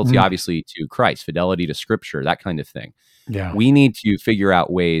and loyalty, obviously, to Christ, fidelity to Scripture, that kind of thing. Yeah. We need to figure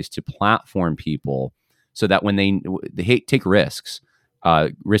out ways to platform people so that when they take risks,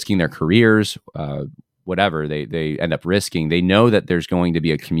 risking their careers, whatever they end up risking, they know that there's going to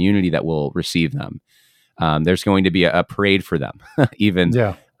be a community that will receive them. There's going to be a parade for them. Even,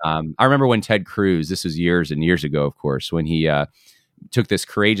 I remember when Ted Cruz, this was years and years ago, of course, when he took this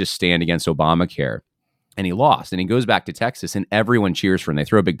courageous stand against Obamacare, and he lost, and he goes back to Texas, and everyone cheers for him. They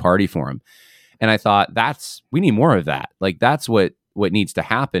throw a big party for him. And I thought, we need more of that. Like, that's what needs to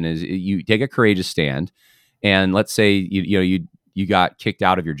happen is you take a courageous stand, and let's say you got kicked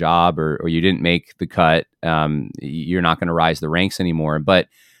out of your job or you didn't make the cut. You're not going to rise the ranks anymore. But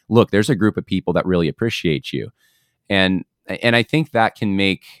look, there's a group of people that really appreciate you. And I think that can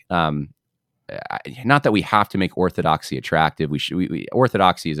make, not that we have to make orthodoxy attractive.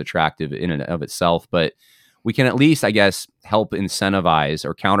 Orthodoxy is attractive in and of itself, but we can at least, I guess, help incentivize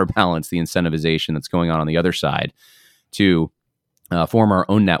or counterbalance the incentivization that's going on the other side to form our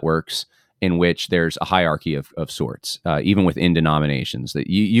own networks in which there's a hierarchy of sorts, even within denominations. That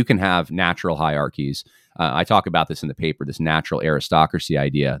you can have natural hierarchies. I talk about this in the paper, this natural aristocracy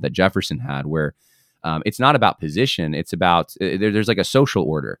idea that Jefferson had, where it's not about position, it's about, there's like a social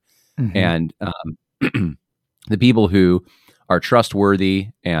order. And the people who are trustworthy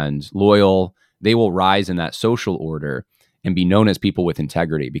and loyal, they will rise in that social order and be known as people with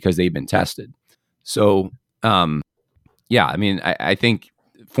integrity because they've been tested. So, I mean, I think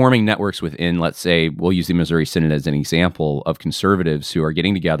forming networks within, let's say, we'll use the Missouri Synod as an example of conservatives who are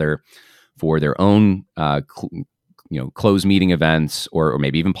getting together for their own, closed meeting events or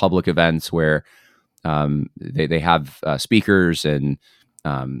maybe even public events where they have speakers and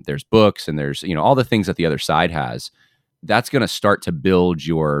there's books and there's, all the things that the other side has. That's going to start to build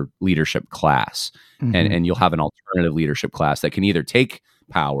your leadership class, and you'll have an alternative leadership class that can either take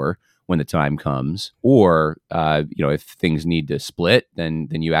power when the time comes, or if things need to split, then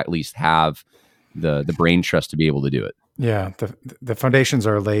you at least have the brain trust to be able to do it. Yeah, the foundations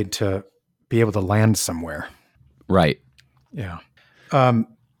are laid to be able to land somewhere. Right. Yeah.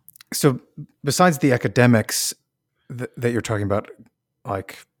 So besides the academics, that you're talking about,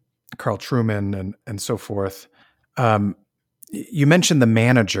 like Carl Truman and so forth. You mentioned the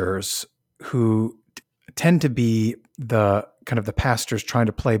managers who tend to be the kind of the pastors trying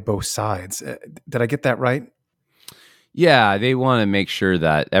to play both sides. Did I get that right? Yeah, they want to make sure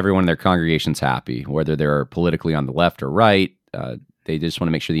that everyone in their congregation's happy, whether they're politically on the left or right. They just want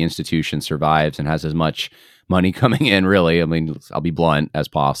to make sure the institution survives and has as much money coming in, really, I mean, I'll be blunt, as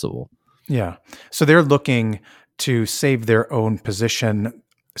possible. Yeah. So they're looking to save their own position.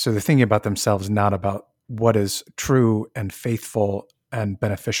 So they're thinking about themselves, not about what is true and faithful and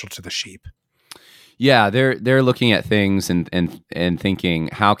beneficial to the sheep. Yeah, they're looking at things and thinking,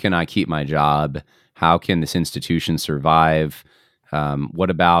 how can I keep my job? How can this institution survive? What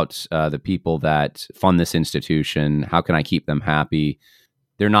about the people that fund this institution? How can I keep them happy?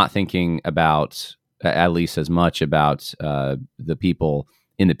 They're not thinking about, at least as much about the people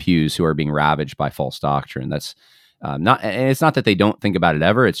in the pews who are being ravaged by false doctrine. That's not, and it's not that they don't think about it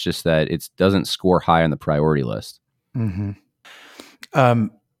ever. It's just that it doesn't score high on the priority list. Mm-hmm.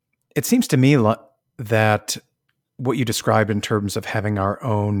 It seems to me that what you described in terms of having our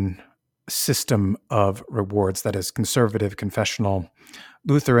own system of rewards, that is conservative, confessional,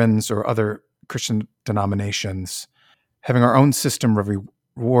 Lutherans or other Christian denominations, having our own system of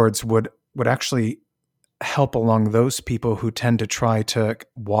rewards would actually help along those people who tend to try to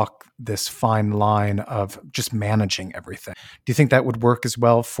walk this fine line of just managing everything. Do you think that would work as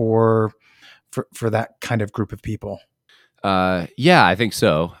well for that kind of group of people? Yeah, I think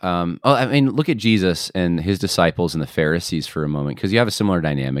so. I mean, look at Jesus and his disciples and the Pharisees for a moment, because you have a similar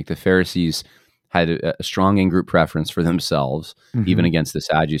dynamic. The Pharisees had a strong in-group preference for themselves, even against the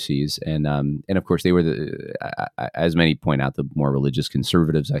Sadducees, and of course they were as many point out, the more religious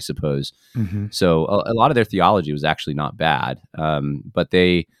conservatives, I suppose. So a lot of their theology was actually not bad, but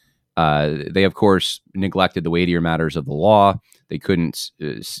they of course neglected the weightier matters of the law. They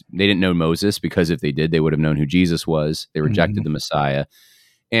didn't know Moses, because if they did, they would have known who Jesus was. They rejected the Messiah.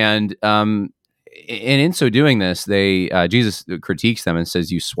 And in so doing this, Jesus critiques them and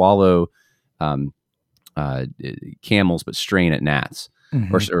says, you swallow camels, but strain at gnats.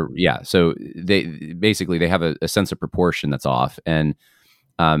 So they have a sense of proportion that's off. And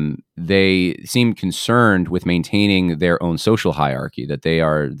they seem concerned with maintaining their own social hierarchy, that they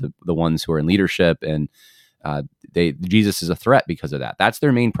are the ones who are in leadership, and Jesus is a threat because of that. That's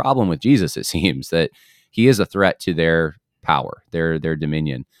their main problem with Jesus. It seems that he is a threat to their power, their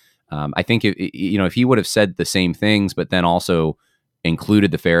dominion. I think if he would have said the same things, but then also included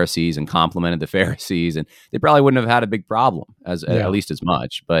the Pharisees and complimented the Pharisees, and they probably wouldn't have had a big problem, at least as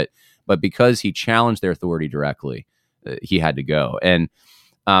much. But because he challenged their authority directly, he had to go. And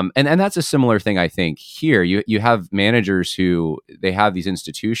that's a similar thing, I think, here. You have managers who they have these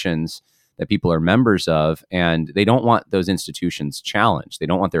institutions that people are members of, and they don't want those institutions challenged. They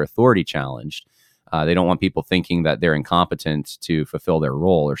don't want their authority challenged. They don't want people thinking that they're incompetent to fulfill their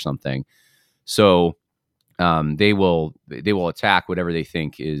role or something. So they will attack whatever they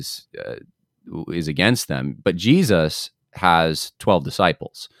think is against them. But Jesus has 12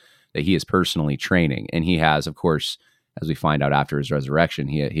 disciples that he is personally training, and he has, of course, as we find out after his resurrection,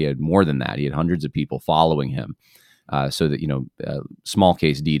 he had more than that. He had hundreds of people following him. So that, small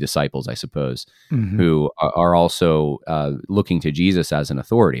case D disciples, I suppose, who are also looking to Jesus as an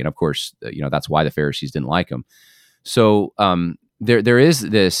authority. And of course, that's why the Pharisees didn't like him. So there is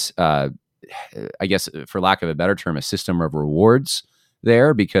this, I guess, for lack of a better term, a system of rewards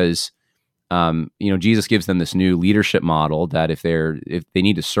there, because Jesus gives them this new leadership model that if they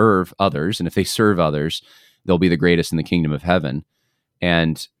need to serve others, and if they serve others, they'll be the greatest in the kingdom of heaven.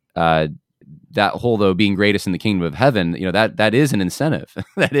 And that whole, though, being greatest in the kingdom of heaven, that is an incentive.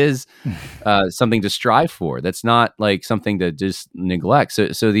 That is something to strive for. That's not like something to just neglect.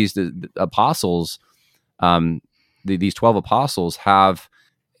 So these apostles, these 12 apostles have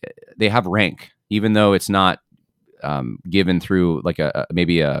rank, even though it's not given through like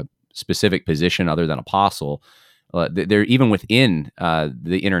maybe a specific position other than apostle. They're even within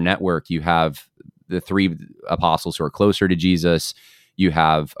the inner network. You have the 3 apostles who are closer to Jesus. You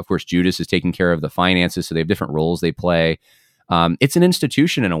have, of course, Judas is taking care of the finances, so they have different roles they play. It's an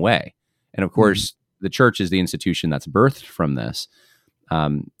institution in a way. And of course, the church is the institution that's birthed from this.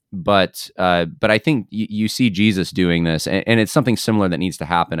 But I think you see Jesus doing this, and it's something similar that needs to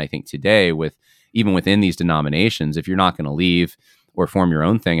happen, I think, today, even within these denominations. If you're not going to leave or form your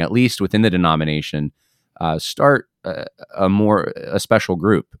own thing, at least within the denomination, start a special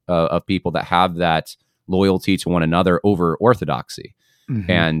group of people that have that loyalty to one another over orthodoxy,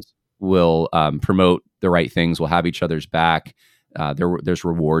 and will promote the right things, will have each other's back. There's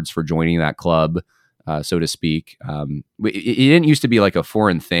rewards for joining that club. so to speak. It didn't used to be like a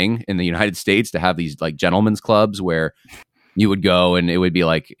foreign thing in the United States to have these like gentlemen's clubs where you would go and it would be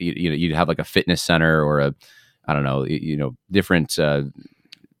like, you'd have like a fitness center or a, I don't know, different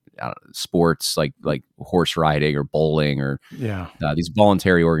sports like horse riding or bowling or these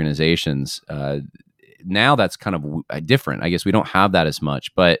voluntary organizations. Now that's kind of different. I guess we don't have that as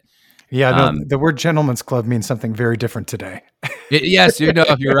much, but the word gentleman's club means something very different today. Yes, you're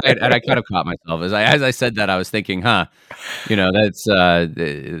right. And I kind of caught myself as I said that. I was thinking, that's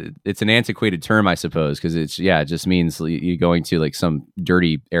it's an antiquated term, I suppose, because it just means you're going to like some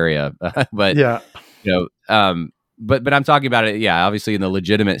dirty area. But but I'm talking about it. Yeah, obviously in the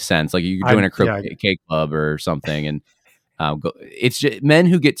legitimate sense, like you join a croquet club or something, and it's just, men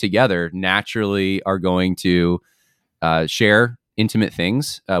who get together naturally are going to share intimate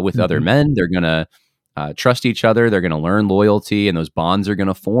things with other men. They're going to trust each other. They're going to learn loyalty, and those bonds are going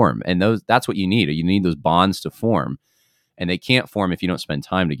to form. And that's what you need. You need those bonds to form, and they can't form if you don't spend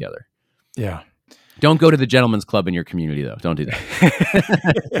time together. Yeah. Don't go to the gentleman's club in your community, though. Don't do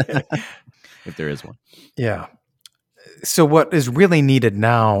that. If there is one. Yeah. So what is really needed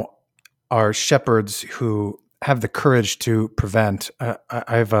now are shepherds who have the courage to prevent. I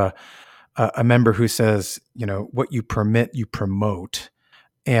have a member who says, what you permit, you promote.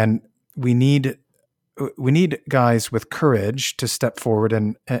 And we need guys with courage to step forward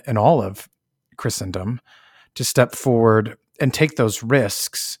in all of Christendom, to step forward and take those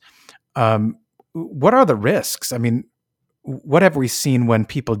risks. What are the risks? I mean, what have we seen when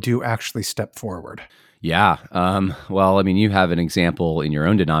people do actually step forward? Yeah. Well, I mean, you have an example in your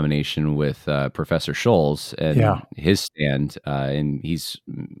own denomination with Professor Scholes and his stand, and he's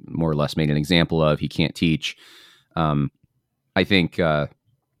more or less made an example of he can't teach. I think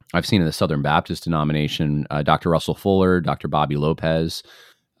I've seen in the Southern Baptist denomination, Dr. Russell Fuller, Dr. Bobby Lopez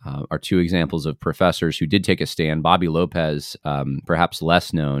are two examples of professors who did take a stand. Bobby Lopez, perhaps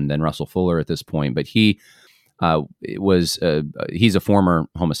less known than Russell Fuller at this point, but he's a former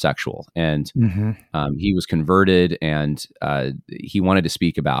homosexual, and he was converted, and he wanted to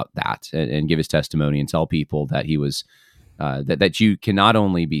speak about that and give his testimony and tell people that he was that you can not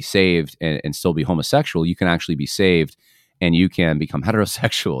only be saved and still be homosexual, you can actually be saved and you can become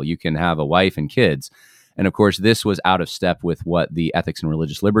heterosexual. You can have a wife and kids. And of course, this was out of step with what the Ethics and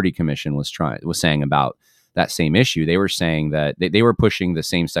Religious Liberty Commission was saying about that same issue. They were saying that they were pushing the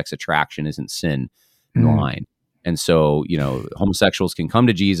same-sex attraction isn't sin line. And so, homosexuals can come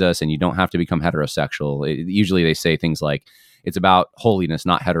to Jesus and you don't have to become heterosexual. Usually they say things like, it's about holiness,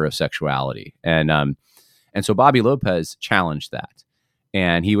 not heterosexuality. And so Bobby Lopez challenged that.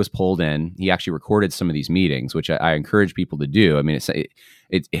 And he was pulled in. He actually recorded some of these meetings, which I encourage people to do. I mean,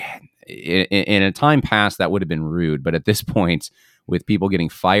 in a time past, that would have been rude. But at this point, with people getting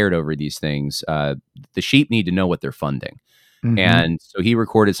fired over these things, the sheep need to know what they're funding. And so he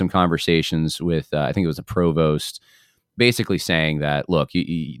recorded some conversations with, I think it was a provost, basically saying that, look,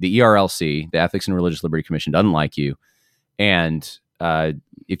 the ERLC, the Ethics and Religious Liberty Commission, doesn't like you. And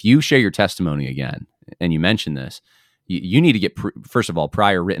if you share your testimony again, and you mention this, you need to get, first of all,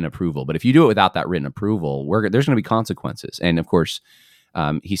 prior written approval. But if you do it without that written approval, there's going to be consequences. And of course,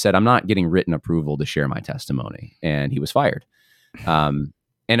 he said, I'm not getting written approval to share my testimony. And he was fired.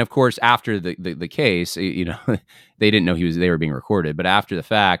 And of course, after the case, they didn't know they were being recorded. But after the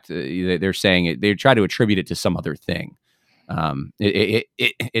fact, they're saying they try to attribute it to some other thing.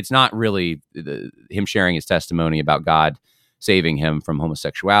 It's not really him sharing his testimony about God saving him from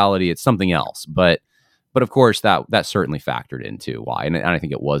homosexuality. It's something else. But of course, that certainly factored into why, and I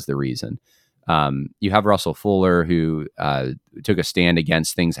think it was the reason. You have Russell Fuller, who took a stand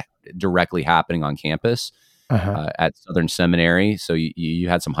against things directly happening on campus. At Southern Seminary. So you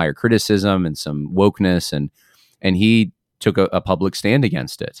had some higher criticism and some wokeness, and he took a public stand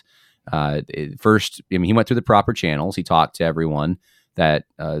against it. First, he went through the proper channels. He talked to everyone that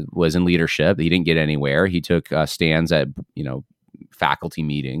was in leadership. He didn't get anywhere. He took stands at faculty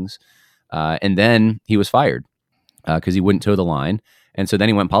meetings, and then he was fired because he wouldn't toe the line. And so then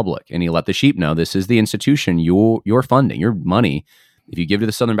he went public and he let the sheep know, this is the institution you're funding. Your money, if you give to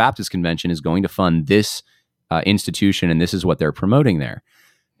the Southern Baptist Convention, is going to fund this institution, and this is what they're promoting there.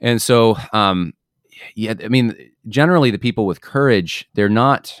 And so, generally the people with courage, they're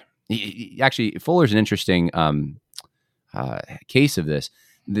not, actually, Fuller's an interesting case of this.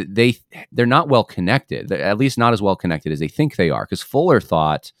 They're not well connected, at least not as well connected as they think they are, because Fuller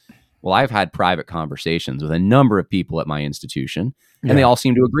thought, well, I've had private conversations with a number of people at my institution, and they all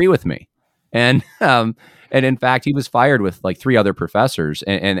seem to agree with me. And in fact, he was fired with like 3 other professors,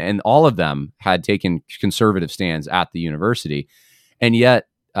 and all of them had taken conservative stands at the university. And yet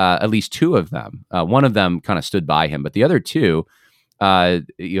at least two of them. One of them kind of stood by him, but the other two, they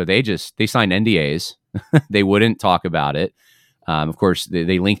signed NDAs. They wouldn't talk about it. Of course,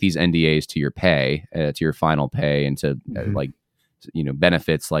 they link these NDAs to your pay, to your final pay, and to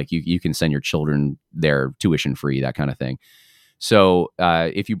benefits like you can send your children their tuition free, that kind of thing. So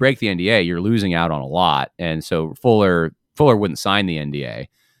if you break the NDA, you're losing out on a lot. And so Fuller wouldn't sign the NDA.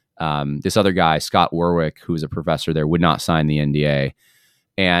 This other guy, Scott Warwick, who was a professor there, would not sign the NDA.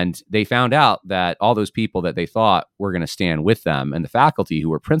 And they found out that all those people that they thought were going to stand with them and the faculty who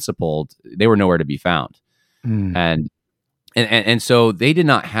were principled, they were nowhere to be found. And so they did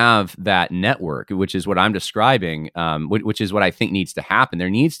not have that network, which is what I'm describing, which is what I think needs to happen.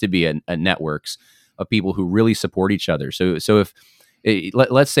 There needs to be a networks of people who really support each other. So if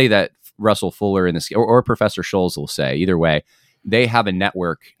let's say that Russell Fuller in this, or Professor Scholes will say, either way, they have a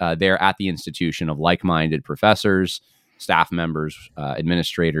network there at the institution of like-minded professors, staff members,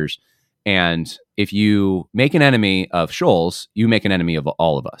 administrators. And if you make an enemy of Scholes, you make an enemy of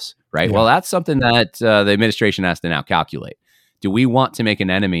all of us, right? Yeah. Well, that's something that the administration has to now calculate. Do we want to make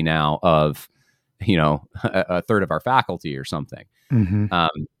an enemy now of, a third of our faculty or something?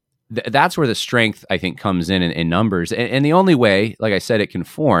 That's where the strength, I think, comes in numbers. And the only way, like I said, it can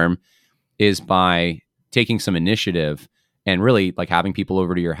form is by taking some initiative and really like having people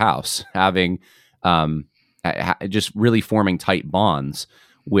over to your house, having just really forming tight bonds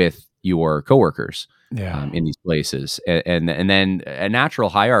with your coworkers in these places. And then a natural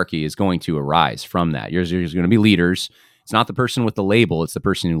hierarchy is going to arise from that. There's going to be leaders. It's not the person with the label. It's the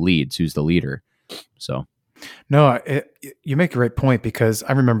person who leads, who's the leader. So. No, you make a great point, because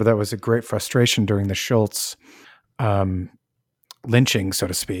I remember that was a great frustration during the Schultz lynching, so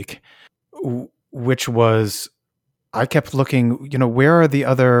to speak, which was, I kept looking, where are the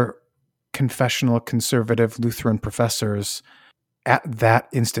other confessional conservative Lutheran professors at that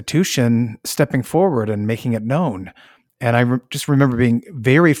institution stepping forward and making it known? And I just remember being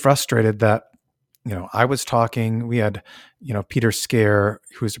very frustrated that, I was talking, we had, Peter Scare,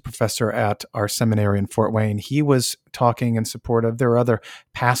 who is a professor at our seminary in Fort Wayne. He was talking in support of, there were other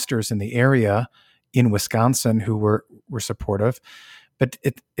pastors in the area in Wisconsin who were supportive, but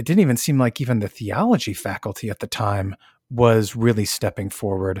it didn't even seem like even the theology faculty at the time was really stepping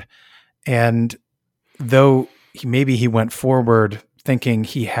forward. And though maybe he went forward thinking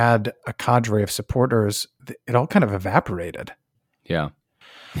he had a cadre of supporters, it all kind of evaporated. Yeah.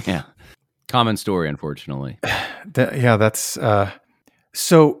 Common story, unfortunately. That's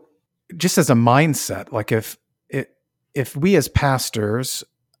so. Just as a mindset, like if we as pastors,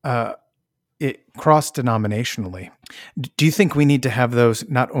 cross denominationally, do you think we need to have those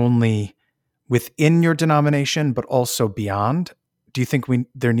not only within your denomination but also beyond? Do you think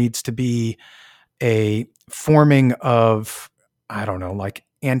there needs to be a forming of, I don't know, like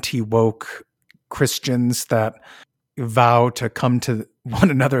anti-woke Christians that vow to come to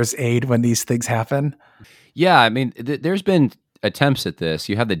one another's aid when these things happen? Yeah, I mean, there's been attempts at this.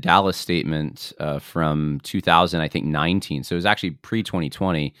 You have the Dallas statement from 2019. So it was actually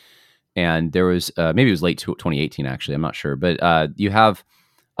pre-2020. And there was, maybe it was late 2018, actually. I'm not sure. But you have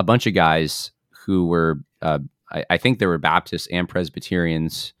a bunch of guys who were, I think they were Baptists and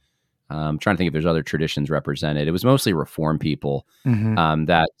Presbyterians. I'm trying to think if there's other traditions represented. It was mostly Reform people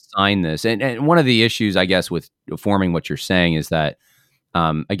that signed this. And one of the issues, I guess, with forming what you're saying is that,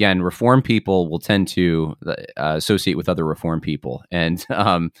 again, Reform people will tend to associate with other Reform people. And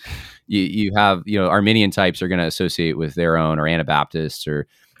you have, Arminian types are going to associate with their own, or Anabaptists, or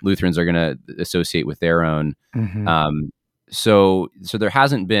Lutherans are going to associate with their own. So there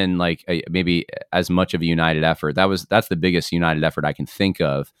hasn't been like maybe as much of a united effort. That's the biggest united effort I can think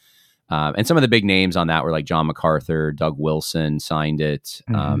of. And some of the big names on that were like John MacArthur, Doug Wilson signed it.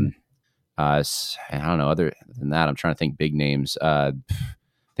 I don't know. Other than that, I'm trying to think big names. I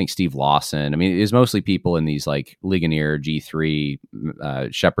think Steve Lawson. I mean, it's mostly people in these like Ligonier, G3,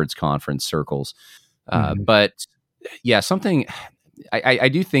 Shepherd's Conference circles. But yeah, something. I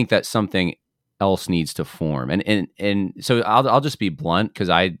do think that something else needs to form, and so I'll just be blunt, because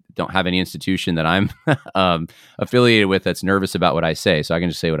I don't have any institution that I'm affiliated with that's nervous about what I say, so I can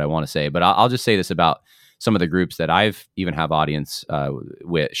just say what I want to say. But I'll just say this about some of the groups that I've even have audience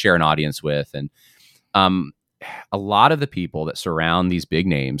share an audience with, and a lot of the people that surround these big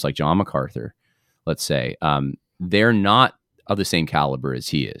names like John MacArthur, let's say, they're not of the same caliber as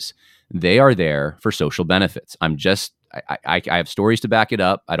he is. They are there for social benefits. I have stories to back it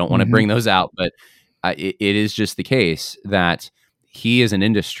up. I don't want to bring those out, but it is just the case that he is an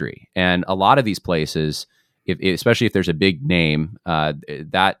industry. And a lot of these places, especially if there's a big name,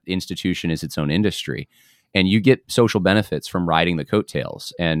 that institution is its own industry. and you get social benefits from riding the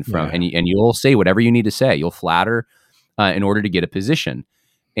coattails, and from Yeah. and you'll say whatever you need to say. You'll flatter in order to get a position,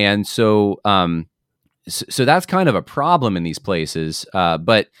 and so that's kind of a problem in these places.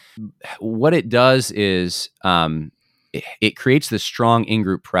 But what it does is it creates this strong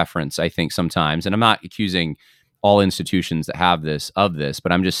in-group preference, I think, sometimes. And I'm not accusing all institutions that have this of this,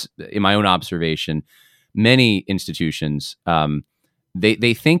 but I'm just, in my own observation, many institutions,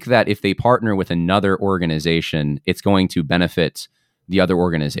 they think that if they partner with another organization, it's going to benefit the other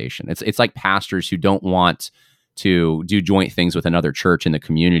organization. It's like pastors who don't want to do joint things with another church in the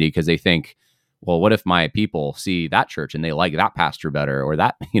community because they think, well, what if my people see that church and they like that pastor better or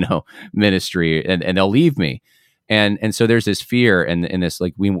that, ministry, and they'll leave me. And so there's this fear and this,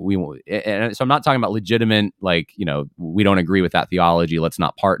 like, and so I'm not talking about legitimate, like, we don't agree with that theology, let's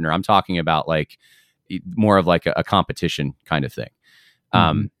not partner. I'm talking about like more of like a competition kind of thing.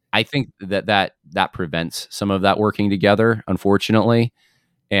 Mm-hmm. I think that prevents some of that working together, unfortunately.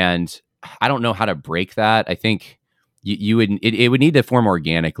 And I don't know how to break that. I think it would need to form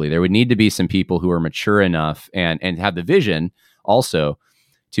organically. There would need to be some people who are mature enough and have the vision also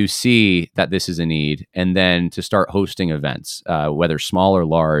to see that this is a need, and then to start hosting events, whether small or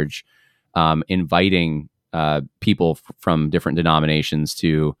large, inviting people from different denominations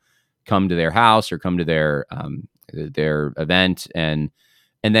to come to their house or come to their event, and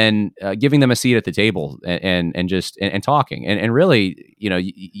then giving them a seat at the table and just talking and really,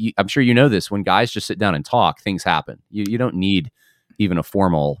 I'm sure you know this, when guys just sit down and talk, things happen. You don't need even a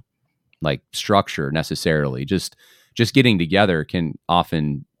formal like structure necessarily. Just getting together can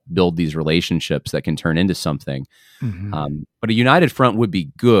often build these relationships that can turn into something. Mm-hmm. But a united front would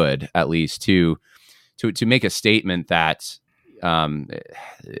be good, at least to make a statement that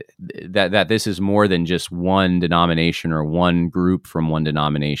that this is more than just one denomination or one group from one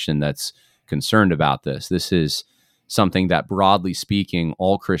denomination that's concerned about this. This is something that, broadly speaking,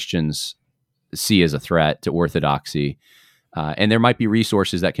 all Christians see as a threat to orthodoxy. And there might be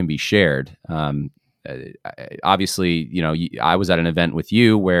resources that can be shared. Obviously, I was at an event with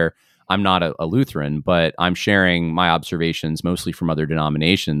you where I'm not a Lutheran, but I'm sharing my observations mostly from other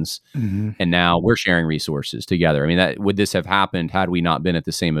denominations. Mm-hmm. And now we're sharing resources together. I mean, would this have happened had we not been at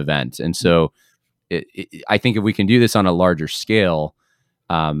the same event? And so I think if we can do this on a larger scale,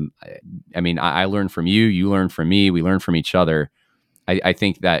 I learn from you, you learn from me, we learn from each other. I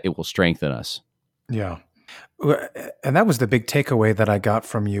think that it will strengthen us. Yeah. And that was the big takeaway that I got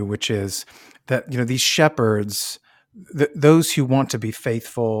from you, which is that, these shepherds, those who want to be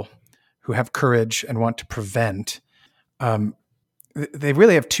faithful, who have courage and want to prevent, they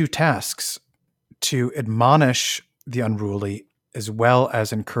really have two tasks: to admonish the unruly as well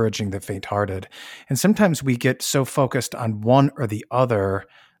as encouraging the faint-hearted. And sometimes we get so focused on one or the other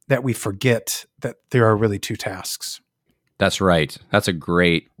that we forget that there are really two tasks. That's right. That's a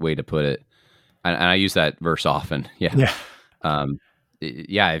great way to put it. And I use that verse often. Yeah.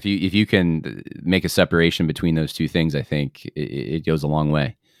 If you can make a separation between those two things, I think it goes a long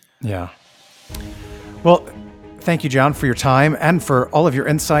way. Yeah. Well, thank you, John, for your time and for all of your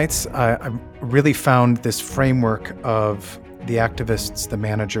insights. I really found this framework of the activists, the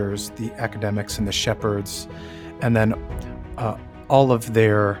managers, the academics, and the shepherds, and then all of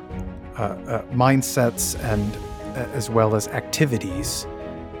their mindsets and as well as activities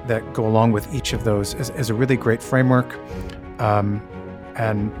that go along with each of those is a really great framework.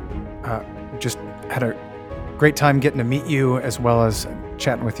 And just had a great time getting to meet you as well as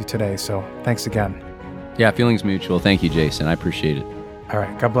chatting with you today. So thanks again. Yeah, feelings mutual. Thank you, Jason. I appreciate it. All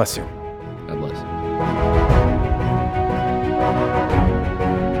right. God bless you. God bless.